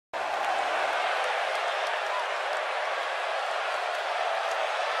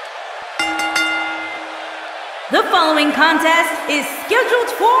The following contest is scheduled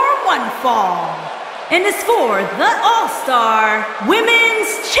for one fall and is for the All-Star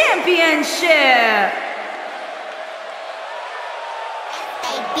Women's Championship.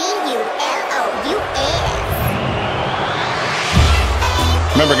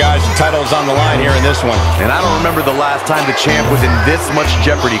 Remember, guys, the title is on the line here in this one. And I don't remember the last time the champ was in this much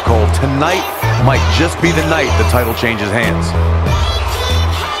jeopardy, Cole. Tonight might just be the night the title changes hands.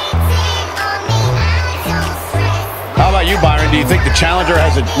 How about you, Byron? Do you think the challenger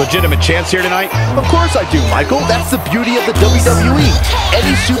has a legitimate chance here tonight? Of course I do, Michael. That's the beauty of the WWE.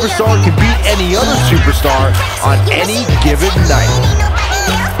 Any superstar can beat any other superstar on any given night.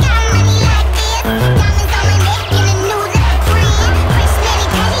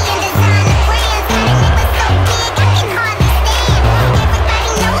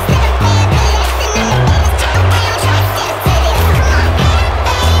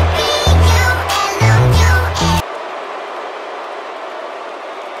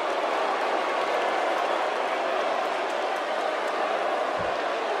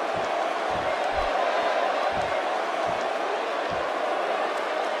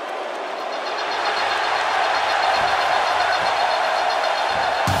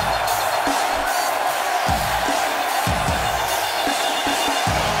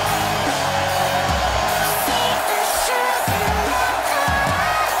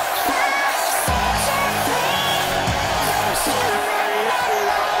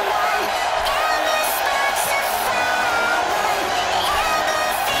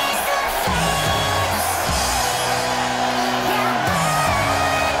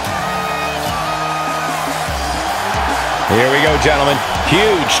 Here we go, gentlemen.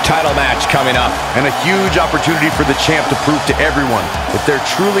 Huge title match coming up. And a huge opportunity for the champ to prove to everyone that there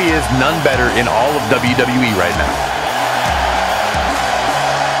truly is none better in all of WWE right now.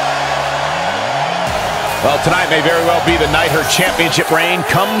 Well, tonight may very well be the night her championship reign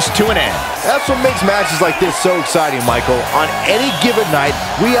comes to an end. That's what makes matches like this so exciting, Michael. On any given night,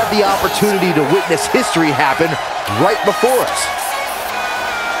 we have the opportunity to witness history happen right before us.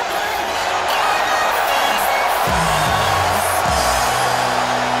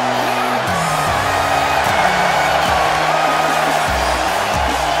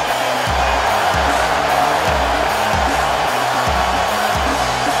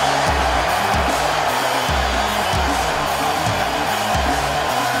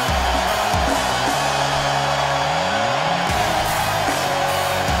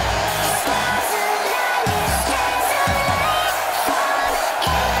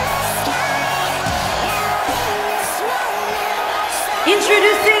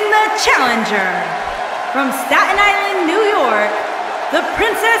 Introducing the challenger, from Staten Island, New York, the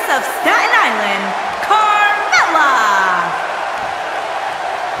Princess of Staten Island, Carmella.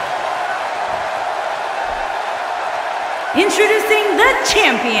 Introducing the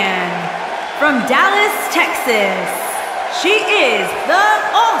champion, from Dallas, Texas, she is the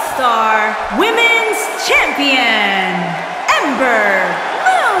All-Star Women's Champion, Ember.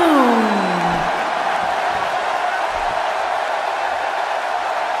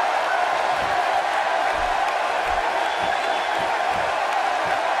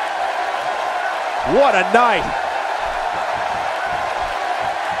 What a night!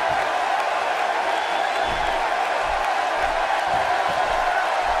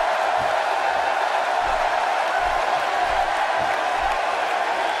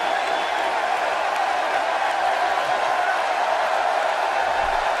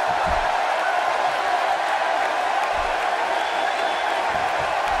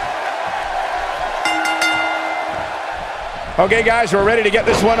 Okay, guys, we're ready to get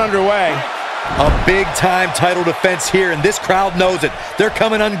this one underway. A big-time title defense here, and this crowd knows it. They're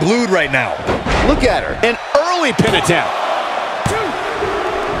coming unglued right now. Look at her. An early pin attempt.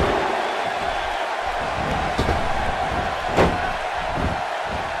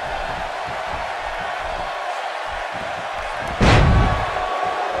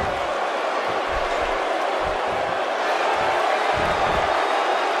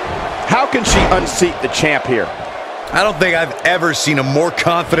 How can she unseat the champ here? I don't think I've ever seen a more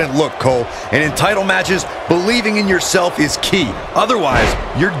confident look, Cole. And in title matches, believing in yourself is key. Otherwise,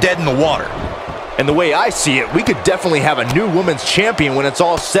 you're dead in the water. And the way I see it, we could definitely have a new women's champion when it's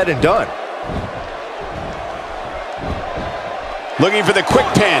all said and done. Looking for the quick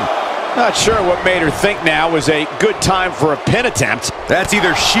pin. Not sure what made her think now was a good time for a pin attempt. That's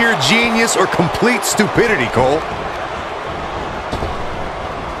either sheer genius or complete stupidity, Cole.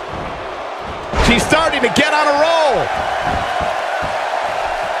 She's starting to get on a roll.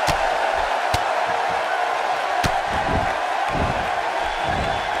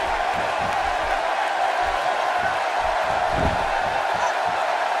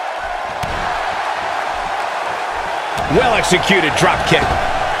 Well executed drop kick.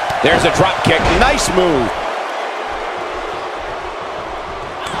 There's a drop kick. Nice move.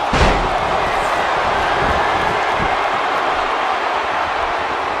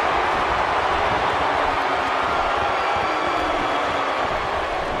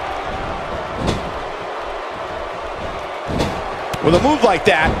 With a move like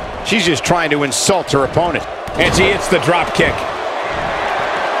that, she's just trying to insult her opponent. And she hits the drop kick.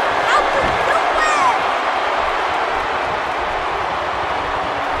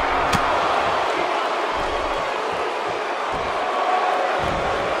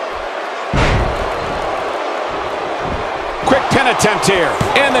 Quick pin attempt here.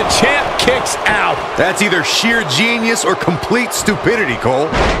 And the champ kicks out. That's either sheer genius or complete stupidity, Cole.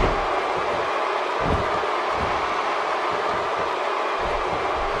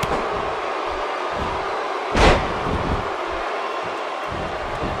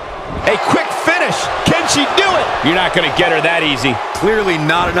 A quick finish. Can she do it? You're not going to get her that easy. Clearly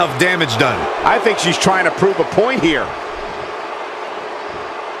not enough damage done. I think she's trying to prove a point here.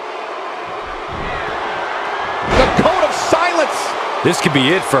 The code of silence. This could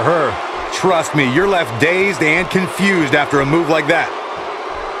be it for her. Trust me, you're left dazed and confused after a move like that.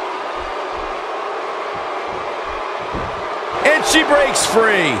 And she breaks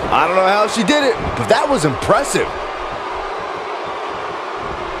free. I don't know how she did it, but that was impressive.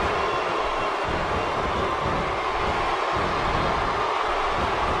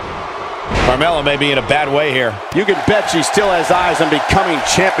 Carmella may be in a bad way here. You can bet she still has eyes on becoming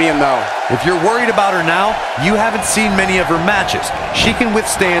champion, though. If you're worried about her now, you haven't seen many of her matches. She can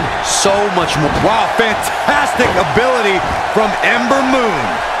withstand so much more. Wow, fantastic ability from Ember Moon.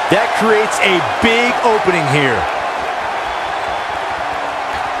 That creates a big opening here.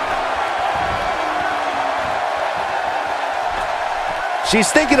 She's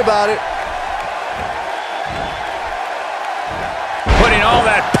thinking about it. Putting all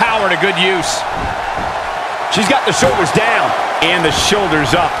that power to good use. She's got the shoulders down and the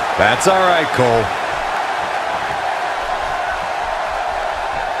shoulders up. That's all right, Cole.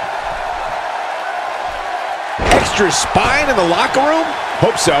 Extra spine in the locker room?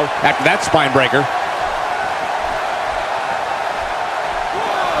 Hope so, after that spine breaker.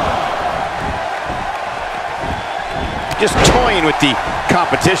 Just toying with the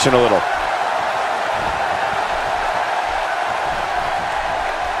competition a little.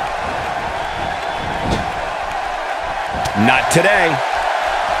 Not today.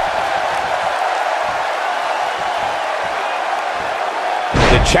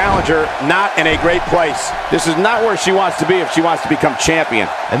 The challenger not in a great place. This is not where she wants to be if she wants to become champion.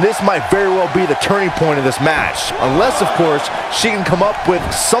 And this might very well be the turning point of this match. Unless, of course, she can come up with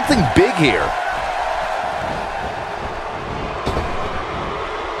something big here.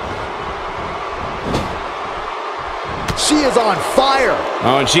 She is on fire.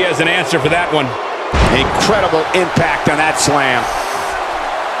 Oh, and she has an answer for that one. Incredible impact on that slam.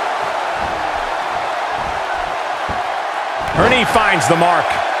 Her knee finds the mark.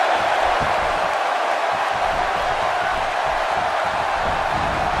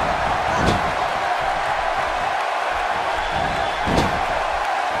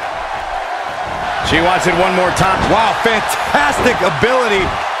 She wants it one more time. Wow, fantastic ability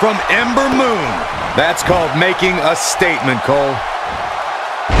from Ember Moon. That's called making a statement, Cole.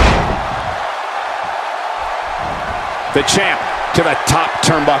 The champ to the top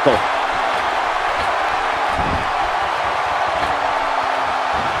turnbuckle.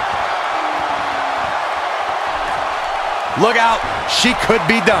 Look out, she could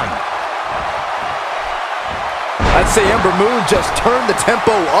be done. I'd say Ember Moon just turned the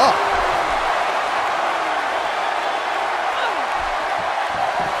tempo up.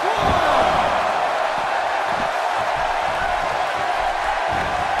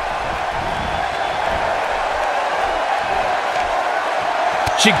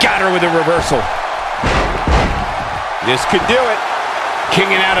 She got her with a reversal. This could do it.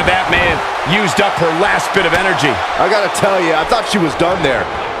 Kinging out of that man. Used up her last bit of energy. I gotta tell you, I thought she was done there.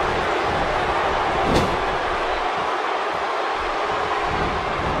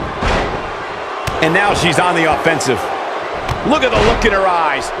 And now she's on the offensive. Look at the look in her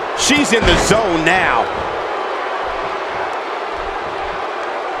eyes. She's in the zone now.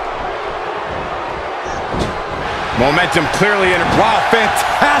 Momentum clearly in her. Wow,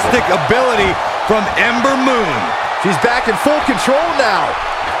 fantastic ability from Ember Moon. She's back in full control now.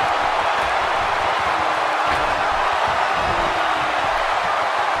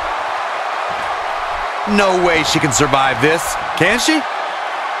 No way she can survive this, can she?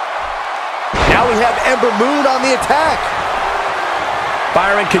 Now we have Ember Moon on the attack.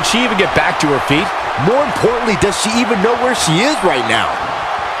 Byron, can she even get back to her feet? More importantly, does she even know where she is right now?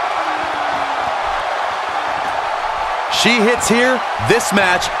 She hits here, this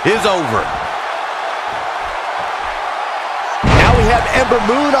match is over. Now we have Ember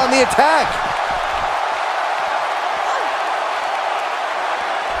Moon on the attack.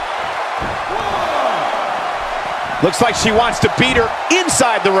 Looks like she wants to beat her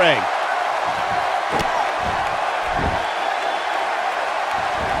inside the ring.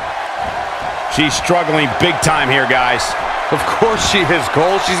 She's struggling big time here, guys. Of course she is,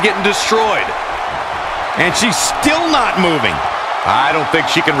 Cole. She's getting destroyed. And she's still not moving. I don't think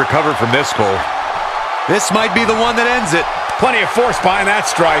she can recover from this, Cole. This might be the one that ends it. Plenty of force behind that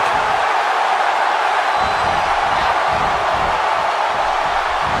strike.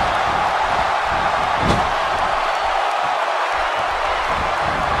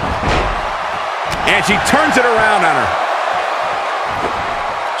 And she turns it around on her.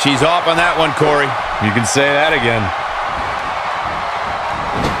 She's off on that one, Corey. You can say that again.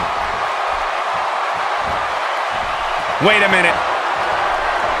 Wait a minute.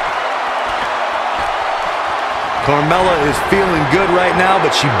 Carmella is feeling good right now,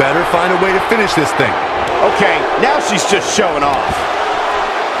 but she better find a way to finish this thing. Okay, now she's just showing off.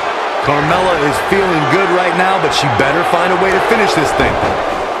 Carmella is feeling good right now, but she better find a way to finish this thing.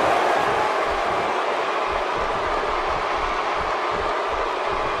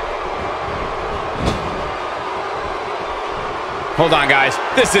 Hold on, guys.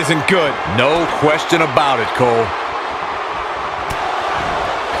 This isn't good. No question about it, Cole.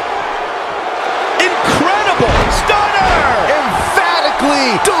 Incredible! Stunner!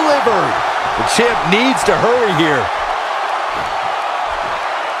 Emphatically delivered. The champ needs to hurry here.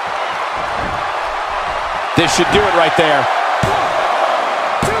 This should do it right there. 1,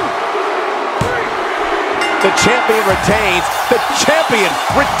 2, 3. The champion retains. The champion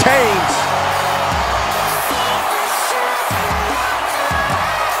retains.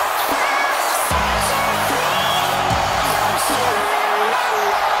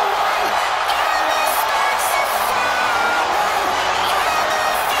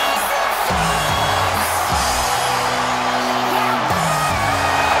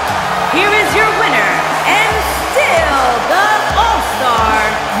 Here is your winner, and still the All-Star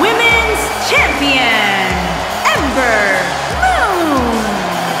Women's Champion, Ember Moon.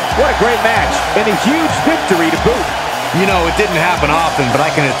 What a great match, and a huge victory to boot. You know, it didn't happen often, but I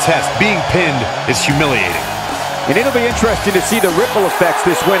can attest, being pinned is humiliating. And it'll be interesting to see the ripple effects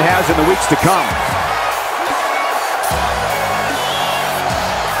this win has in the weeks to come.